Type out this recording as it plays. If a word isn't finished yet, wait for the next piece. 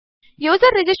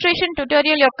User registration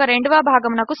tutorial యొక్క రెండవ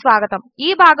భాగమునకు స్వాగతం. ఈ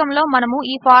భాగంలో మనము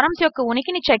ఈ ఫారమ్స్ యొక్క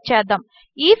ఉనికిని చెక్ చేద్దాం.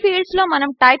 ఈ ఫీల్డ్స్ లో మనం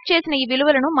టైప్ చేసిన ఈ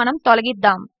విలువలను మనం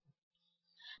తొలగిద్దాం.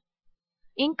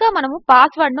 ఇంకా మనము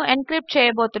పాస్వర్డ్ ను ఎన్క్రిప్ట్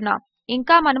చేయబోతున్నాం.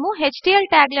 ఇంకా మనము HTML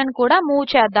ట్యాగ్లను కూడా మూవ్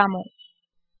చేద్దాము.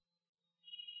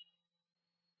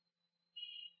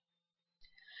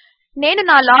 నేను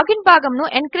నా లాగిన్ భాగమును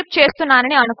ఎన్క్రిప్ట్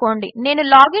చేస్తున్నానని అనుకోండి. నేను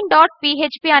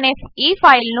login.php అనే ఈ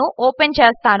ఫైల్ ను ఓపెన్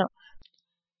చేస్తాను.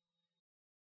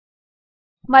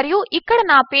 మరియు ఇక్కడ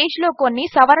నా పేజ్ లో కొన్ని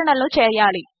సవరణలు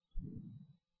చేయాలి.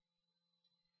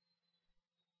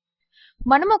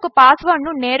 మనము ఒక పాస్వర్డ్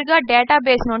ను నేరుగా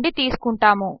డేటాబేస్ నుండి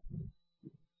తీసుకుంటాము.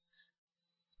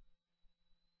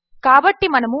 కాబట్టి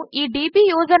మనము ఈ డీబీ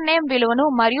యూజర్ నేమ్ విలువను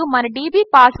మరియు మన డీబీ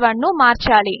పాస్వర్డ్ ను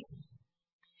మార్చాలి.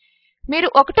 మీరు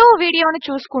 1వ వీడియోను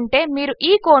చూసుకుంటే మీరు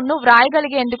ఈ కోడ్ ను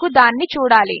వ్రాయగలిగేందుకు దానిని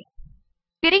చూడాలి.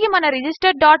 తిరిగి మన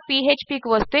register.php కు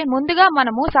వస్తే ముందుగా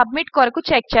మనము సబ్మిట్ కొరకు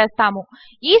చెక్ చేస్తాము.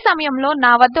 ఈ సమయంలో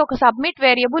నా వద్ద ఒక సబ్మిట్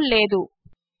వేరియబుల్ లేదు.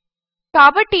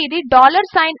 కాబట్టి ఇది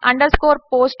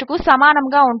 $post కు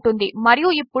సమానంగా ఉంటుంది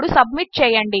మరియు ఇప్పుడు సబ్మిట్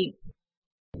చేయండి.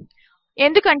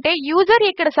 ఎందుకంటే యూజర్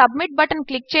ఇక్కడ సబ్మిట్ బటన్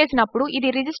క్లిక్ చేసినప్పుడు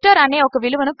ఇది రిజిస్టర్ అనే ఒక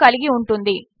విలువను కలిగి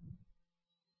ఉంటుంది.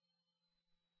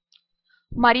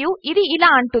 మరియు ఇది ఇలా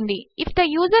అంటుంది, if the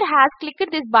user has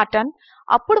clicked this button,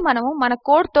 అప్పుడు మనము మన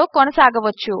కోడ్ తో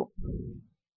కొనసాగవచ్చు.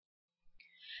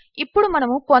 ఇప్పుడు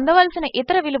మనము పొందవలసిన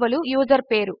ఇతర విలువలు యూజర్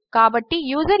పేరు. కాబట్టి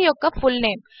యూజర్ యొక్క ఫుల్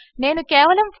నేమ్. నేను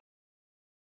కేవలం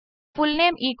full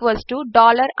name equals to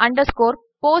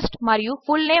 $_post మరియు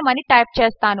ఫుల్ నేమ్ అని టైప్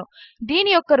చేస్తాను.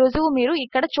 దీని యొక్క రుజువు మీరు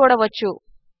ఇక్కడ చూడవచ్చు.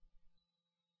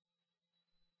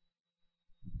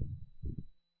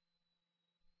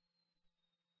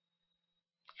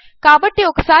 కాబట్టి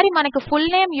ఒకసారి మనకు full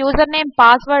name, user name,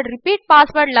 password, repeat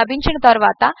password లభించిన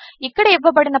తర్వాత ఇక్కడ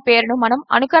ఇవ్వబడిన పేరును మనము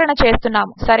అనుకరణ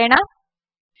చేస్తున్నాము. సరేనా?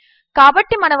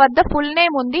 కాబట్టి మన వద్ద ఫుల్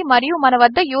నేమ్ ఉంది మరియు మన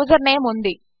వద్ద యూజర్ నేమ్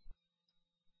ఉంది.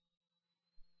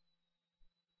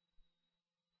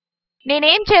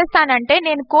 నేనేం చేస్తానంటే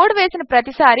నేను కోడ్ వేసిన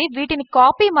ప్రతిసారి వీటిని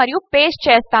కాపీ మరియు పేస్ట్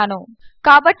చేస్తాను.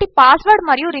 కాబట్టి పాస్వర్డ్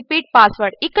మరియు రిపీట్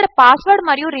పాస్వర్డ్. ఇక్కడ పాస్వర్డ్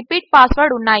మరియు రిపీట్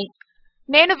పాస్వర్డ్ ఉన్నాయి.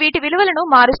 నేను వీటి విలువలను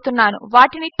మారుస్తున్నాను.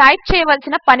 వాటిని టైప్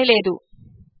చేయవలసిన పని లేదు.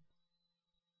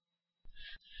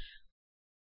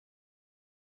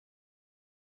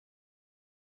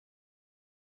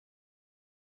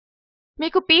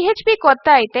 మీకు PHP కొత్త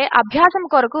అయితే అభ్యాసం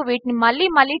కొరకు వీటిని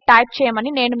మళ్ళీ టైప్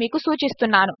చేయమని నేను మీకు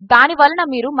సూచిస్తున్నాను. దాని వలన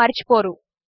మీరు మర్చిపోరు.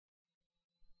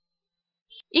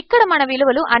 ఇక్కడ మన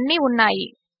విలువలు అన్నీ ఉన్నాయి.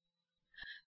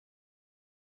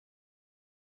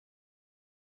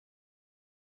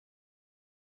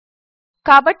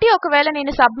 కాబట్టి ఒకవేళ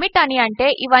నేను సబ్మిట్ అని అంటే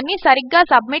ఇవన్నీ సరిగ్గా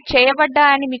సబ్మిట్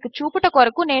చేయబడ్డాయని మీకు చూపుట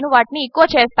కొరకు నేను వాటిని ఎచో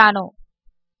చేస్తాను.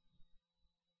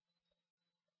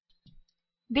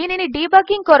 దీనిని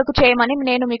డీబగ్గింగ్ కొరకు చేయమని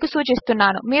నేను మీకు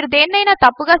సూచిస్తున్నాను. మీరు దేన్నైనా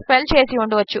తప్పుగా స్పెల్ చేసి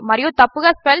ఉండవచ్చు మరియు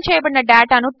తప్పుగా స్పెల్ చేయబడిన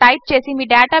డేటాను టైప్ చేసి మీ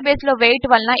డేటాబేస్ లో వేయట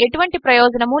వలన ఎటువంటి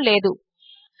ప్రయోజనము లేదు.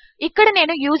 ఇక్కడ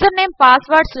నేను యూజర్ నేమ్,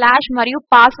 పాస్వర్డ్, స్లాష్ మరియు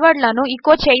పాస్వర్డ్ లను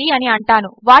ఎచో చెయ్యి అని అంటాను.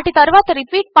 వాటి తరువాత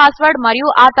రిపీట్ పాస్వర్డ్ మరియు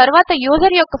ఆ తరువాత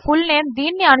యూజర్ యొక్క ఫుల్ నేమ్.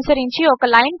 దీన్ని అనుసరించి ఒక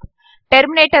లైన్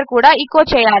టెర్మినేటర్ కూడా ఎచో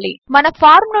చేయాలి. మన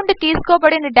ఫార్మ్ నుండి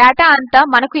తీసుకోబడిన డేటా అంతా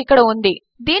మనకు ఇక్కడ ఉంది.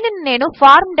 దీనిని నేను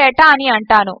ఫార్మ్ డేటా అని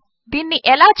అంటాను. దీన్ని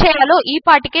ఎలా చేయాలో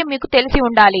ఈపాటికే మీకు తెలిసి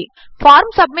ఉండాలి.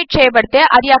 ఫార్మ్ సబ్మిట్ చేయబడితే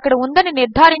అది అక్కడ ఉందని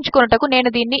నిర్ధారించుకొనుటకు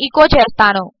నేను దీన్ని ఎచో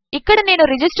చేస్తాను. ఇక్కడ నేను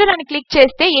రిజిస్టర్ అని క్లిక్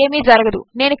చేస్తే ఏమీ జరగదు.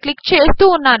 నేను క్లిక్ చేస్తూ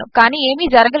ఉన్నాను కానీ ఏమీ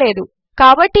జరగలేదు.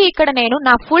 కాబట్టి ఇక్కడ నేను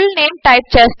నా ఫుల్ నేమ్ టైప్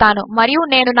చేస్తాను మరియు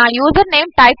నేను నా యూజర్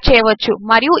నేమ్ టైప్ చేయవచ్చు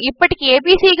మరియు ఇప్పటికి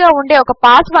ABC గా ఉండే ఒక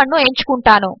పాస్వర్డ్ ను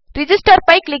ఎంచుకుంటాను. రిజిస్టర్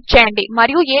పై క్లిక్ చేయండి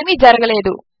మరియు ఏమీ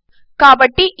జరగలేదు.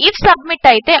 కాబట్టి ఐఎఫ్ సబ్మిట్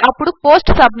అయితే అప్పుడు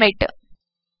పోస్ట్ సబ్మిట్.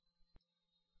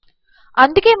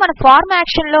 అందుకే మన ఫార్మ్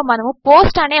యాక్షన్ లో మనము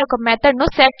పోస్ట్ అనే ఒక మెథడ్ ను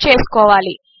సెట్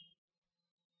చేసుకోవాలి.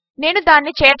 నేను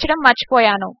దాన్ని చేర్చడం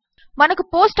మర్చిపోయాను. మనకు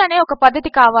పోస్ట్ అనే ఒక పద్ధతి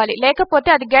కావాలి, లేకపోతే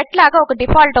అది గెట్ లాగా ఒక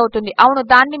డిఫాల్ట్ అవుతుంది. అవును,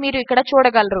 దాన్ని మీరు ఇక్కడ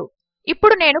చూడగలరు.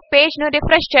 ఇప్పుడు నేను పేజ్ ను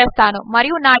రిఫ్రెష్ చేస్తాను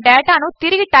మరియు నా డేటాను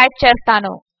తిరిగి టైప్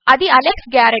చేస్తాను. అది అలెక్స్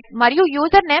గారెట్ మరియు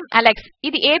యూజర్ నేమ్ అలెక్స్.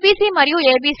 ఇది ABC మరియు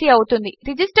ABC అవుతుంది.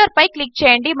 రిజిస్టర్ పై క్లిక్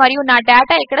చేయండి మరియు నా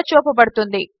డేటా ఇక్కడ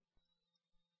చూపబడుతుంది.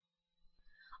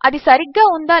 అది సరిగ్గా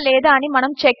ఉందా లేదా అని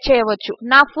మనం చెక్ చేయవచ్చు.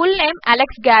 నా ఫుల్ నేమ్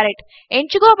అలెక్స్ గారెట్,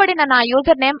 ఎంచుకోబడిన నా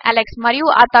యూజర్ నేమ్ అలెక్స్ మరియు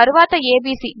ఆ తరువాత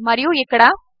ABC మరియు ఇక్కడ.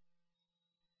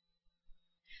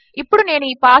 ఇప్పుడు నేను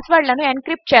ఈ పాస్వర్డ్ లను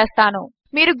ఎన్క్రిప్ట్ చేస్తాను.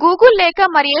 మీరు గూగుల్ లేక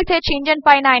మరి ఏ సెర్చ్ ఇంజిన్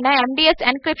పైన అయినా MDS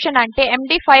ఎన్క్రిప్షన్ అంటే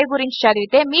MD5 గురించి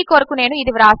చదివితే మీ కొరకు నేను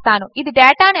ఇది వ్రాస్తాను. ఇది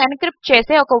డేటాను ఎన్క్రిప్ట్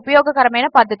చేసే ఒక ఉపయోగకరమైన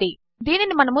పద్ధతి.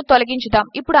 దీనిని మనము తొలగించుదాం.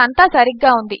 ఇప్పుడు అంతా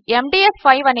సరిగ్గా ఉంది.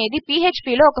 MDF5 అనేది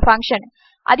PHP లో ఒక ఫంక్షన్.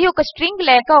 అది ఒక స్ట్రింగ్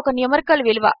లేక ఒక న్యూమరికల్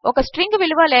విలువ, ఒక స్ట్రింగ్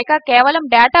విలువ లేక కేవలం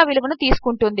డేటా విలువను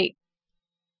తీసుకుంటుంది.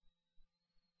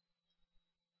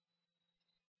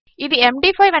 ఇది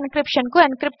ఎండీ5 ఎన్క్రిప్షన్ కు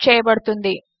ఎన్క్రిప్ట్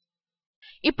చేయబడుతుంది.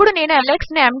 ఇప్పుడు నేను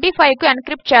అలెక్స్ ను ఎండీ5 కు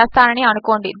ఎన్క్రిప్ట్ చేస్తానని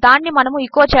అనుకోండి. దాన్ని మనము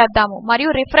ఎచో చేద్దాము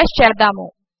మరియు రిఫ్రెష్ చేద్దాము.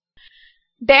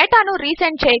 డేటాను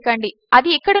రీసెండ్ చేయకండి, అది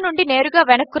ఇక్కడి నుండి నేరుగా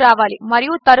వెనక్కు రావాలి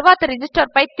మరియు తరువాత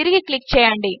రిజిస్టర్ పై తిరిగి క్లిక్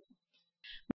చేయండి.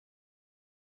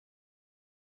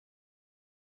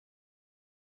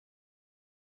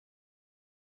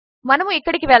 మనము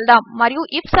ఇక్కడికి వెళ్దాం మరియు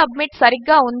ఐఎఫ్ సబ్మిట్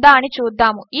సరిగ్గా ఉందా అని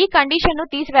చూద్దాము. ఈ కండిషన్ ను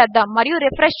తీసివేద్దాం మరియు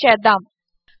రిఫ్రెష్ చేద్దాం.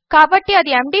 కాబట్టి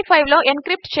అది ఎండీ5 లో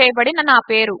ఎన్క్రిప్ట్ చేయబడిన నా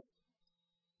పేరు.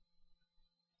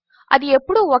 అది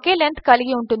ఎప్పుడూ ఒకే లెంత్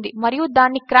కలిగి ఉంటుంది మరియు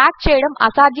దాన్ని క్రాక్ చేయడం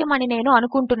అసాధ్యం అని నేను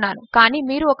అనుకుంటున్నాను. కానీ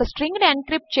మీరు ఒక స్ట్రింగ్ ను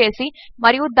ఎన్క్రిప్ట్ చేసి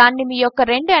మరియు దాన్ని మీ యొక్క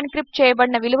రెండు ఎన్క్రిప్ట్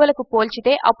చేయబడిన విలువలకు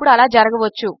పోల్చితే అప్పుడు అలా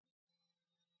జరగవచ్చు.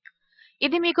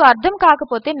 ఇది మీకు అర్థం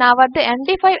కాకపోతే నా వద్ద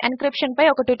ఎండీ5 ఎన్క్రిప్షన్ పై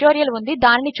ఒక ట్యుటోరియల్ ఉంది,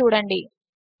 దానిని చూడండి.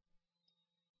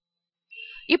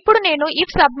 ఇప్పుడు నేను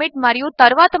ఐఎఫ్ సబ్మిట్ మరియు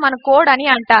తరువాత మన కోడ్ అని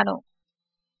అంటాను.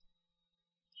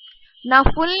 నా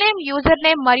ఫుల్ నేమ్, యూజర్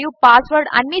నేమ్ మరియు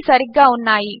పాస్వర్డ్ అన్నీ సరిగ్గా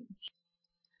ఉన్నాయి.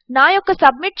 నా యొక్క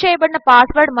సబ్మిట్ చేయబడిన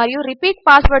పాస్వర్డ్ మరియు రిపీట్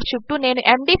పాస్వర్డ్ చుట్టూ నేను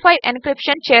ఎండీ5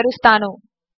 ఎన్క్రిప్షన్ చేరుస్తాను.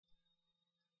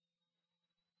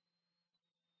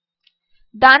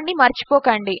 దానిని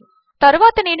మర్చిపోకండి.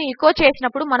 తరువాత నేను ఎచో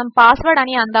చేసినప్పుడు మనం పాస్వర్డ్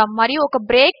అని అందాం మరియు ఒక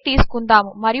బ్రేక్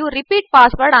తీసుకుందాము మరియు రిపీట్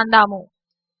పాస్వర్డ్ అందాము.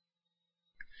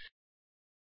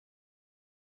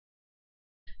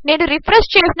 నేను రిఫ్రెష్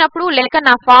చేసినప్పుడు లేక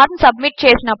నా ఫార్మ్ సబ్మిట్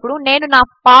చేసినప్పుడు నేను నా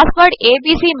పాస్వర్డ్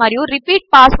ఏబీసీ మరియు రిపీట్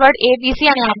పాస్వర్డ్ ఏబీసీ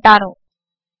అని అంటాను.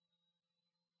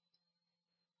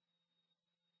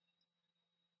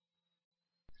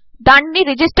 దానిని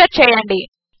రిజిస్టర్ చేయండి.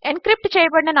 ఎన్క్రిప్ట్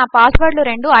చేయబడిన నా పాస్వర్డ్లు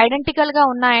రెండు ఐడెంటికల్ గా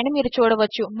ఉన్నాయని మీరు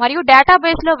చూడవచ్చు మరియు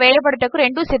డేటాబేస్ లో వేయబడుటకు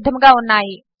రెండూ సిద్ధముగా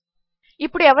ఉన్నాయి.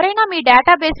 ఇప్పుడు ఎవరైనా మీ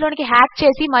డేటాబేస్ లోనికి హ్యాక్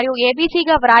చేసి మరియు ఏబీసీ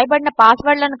గా వ్రాయబడిన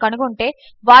పాస్వర్డ్లను కనుగొంటే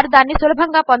వారు దాన్ని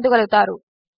సులభంగా పొందగలుగుతారు.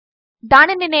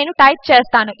 దానిని నేను టైప్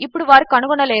చేస్తాను. ఇప్పుడు వారు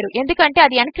కనుగొనలేరు ఎందుకంటే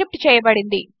అది ఎన్క్రిప్ట్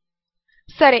చేయబడింది.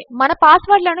 సరే, మన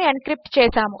పాస్వర్డ్లను ఎన్క్రిప్ట్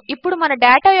చేసాము. ఇప్పుడు మన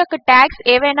డేటా యొక్క ట్యాగ్స్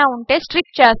ఏవైనా ఉంటే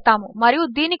స్ట్రిప్ చేస్తాము మరియు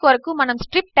దీని కొరకు మనం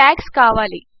స్ట్రిప్ ట్యాగ్స్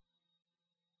కావాలి.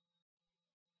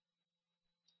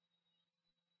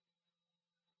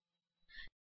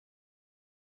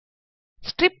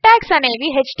 స్ట్రిప్ ట్యాగ్స్ అనేవి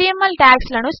HTML ట్యాగ్స్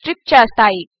లను స్ట్రిప్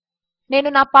చేస్తాయి. నేను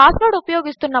నా పాస్వర్డ్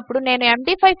ఉపయోగిస్తున్నప్పుడు నేను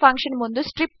ఎండీ5 ఫంక్షన్ ముందు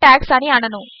స్ట్రిప్ ట్యాగ్స్ అని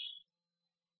అనను.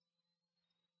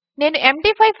 నేను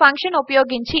ఎండీ5 ఫంక్షన్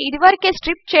ఉపయోగించి ఇదివరకే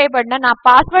స్ట్రిప్ చేయబడిన నా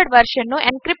పాస్వర్డ్ వెర్షన్ ను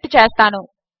ఎన్క్రిప్ట్ చేస్తాను.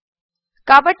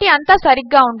 కాబట్టి అంతా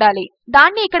సరిగ్గా ఉండాలి.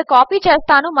 దాన్ని ఇక్కడ కాపీ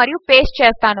చేస్తాను మరియు పేస్ట్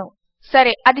చేస్తాను.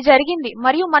 సరే, అది జరిగింది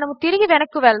మరియు మనము తిరిగి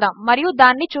వెనక్కు వెళ్దాం మరియు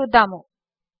దాన్ని చూద్దాము.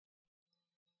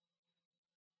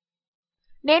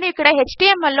 నేను ఇక్కడ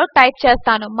HTML లో టైప్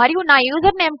చేస్తాను మరియు నా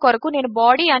యూజర్ నేమ్ కొరకు నేను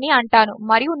బాడీ అని అంటాను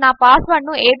మరియు నా పాస్వర్డ్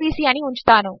ను ఏబీసీ అని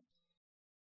ఉంచుతాను.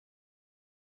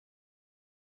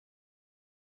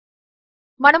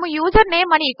 మనము యూజర్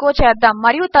నేమ్ అని ఎచో చేద్దాం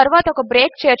మరియు తరువాత ఒక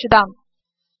బ్రేక్ చేర్చుదాం.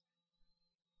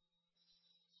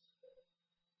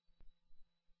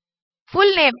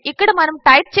 ఫుల్ నేమ్, ఇక్కడ మనం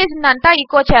టైప్ చేసినదంతా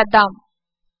ఎచో చేద్దాం.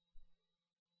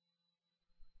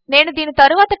 నేను దీని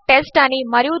తరువాత టెస్ట్ అని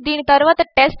మరియు దీని తరువాత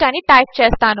టెస్ట్ అని టైప్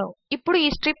చేస్తాను. ఇప్పుడు ఈ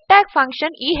స్ట్రిప్ ట్యాగ్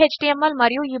ఫంక్షన్ ఈ HTML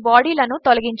మరియు ఈ బాడీలను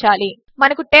తొలగించాలి.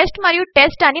 మనకు టెస్ట్ మరియు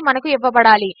టెస్ట్ అని మనకు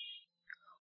ఇవ్వబడాలి.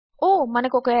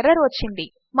 మనకు ఒక ఎర్రర్ వచ్చింది.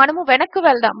 మనము వెనక్కు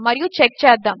వెళ్దాం మరియు చెక్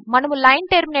చేద్దాం. మనము లైన్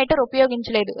టెర్మినేటర్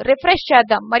ఉపయోగించలేదు. రిఫ్రెష్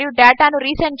చేద్దాం మరియు డేటాను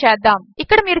రీసెండ్ చేద్దాం.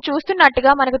 ఇక్కడ మీరు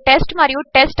చూస్తున్నట్టుగా మనకు టెస్ట్ మరియు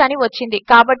టెస్ట్ అని వచ్చింది.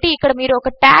 కాబట్టి ఇక్కడ మీరు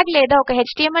ఒక ట్యాగ్ లేదా ఒక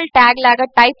HTML ట్యాగ్ లాగా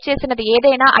టైప్ చేసినది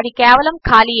ఏదైనా అది కేవలం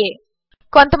ఖాళీయే.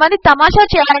 కొంతమంది తమాషా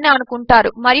చేయాలని అనుకుంటారు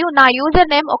మరియు నా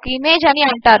యూజర్ నేమ్ ఒక ఇమేజ్ అని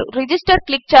అంటారు. రిజిస్టర్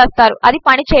క్లిక్ చేస్తారు, అది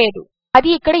పనిచేయదు. అది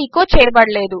ఇక్కడ ఎచో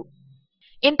చేయబడలేదు.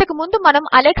 ఇంతకు ముందు మనం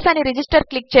అలెక్స్ అని రిజిస్టర్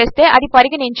క్లిక్ చేస్తే అది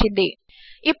పరిగణించింది.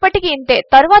 ఇప్పటికి ఇంతే.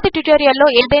 తరువాతి ట్యుటోరియల్లో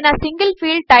ఏదైనా సింగిల్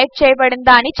ఫీల్డ్ టైప్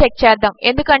చేయబడిందా అని చెక్ చేద్దాం,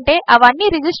 ఎందుకంటే అవన్నీ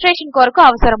రిజిస్ట్రేషన్ కొరకు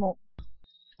అవసరము.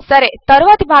 సరే,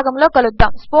 తరువాతి భాగంలో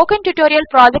కలుద్దాం. స్పోకెన్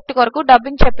ట్యుటోరియల్ ప్రాజెక్ట్ కొరకు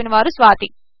డబ్బింగ్ చెప్పిన వారు స్వాతి.